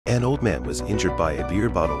An old man was injured by a beer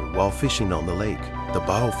bottle while fishing on the lake. The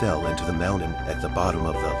bottle fell into the mountain at the bottom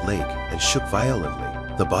of the lake and shook violently.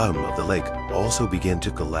 The bottom of the lake also began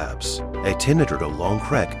to collapse. A 10-meter long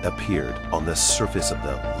crack appeared on the surface of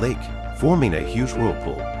the lake, forming a huge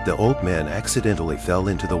whirlpool. The old man accidentally fell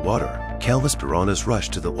into the water. Countless piranhas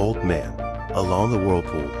rushed to the old man along the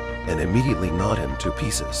whirlpool and immediately gnawed him to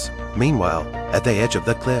pieces. Meanwhile, at the edge of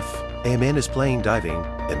the cliff, a man is playing diving,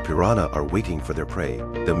 and piranha are waiting for their prey.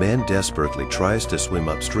 The man desperately tries to swim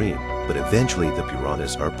upstream, but eventually the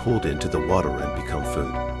piranhas are pulled into the water and become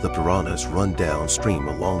food. The piranhas run downstream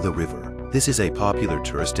along the river. This is a popular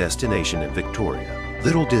tourist destination in Victoria.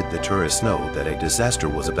 Little did the tourists know that a disaster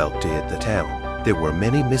was about to hit the town. There were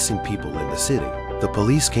many missing people in the city. The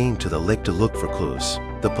police came to the lake to look for clues.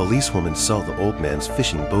 The policewoman saw the old man's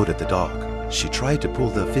fishing boat at the dock. She tried to pull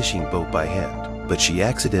the fishing boat by hand, but she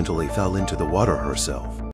accidentally fell into the water herself.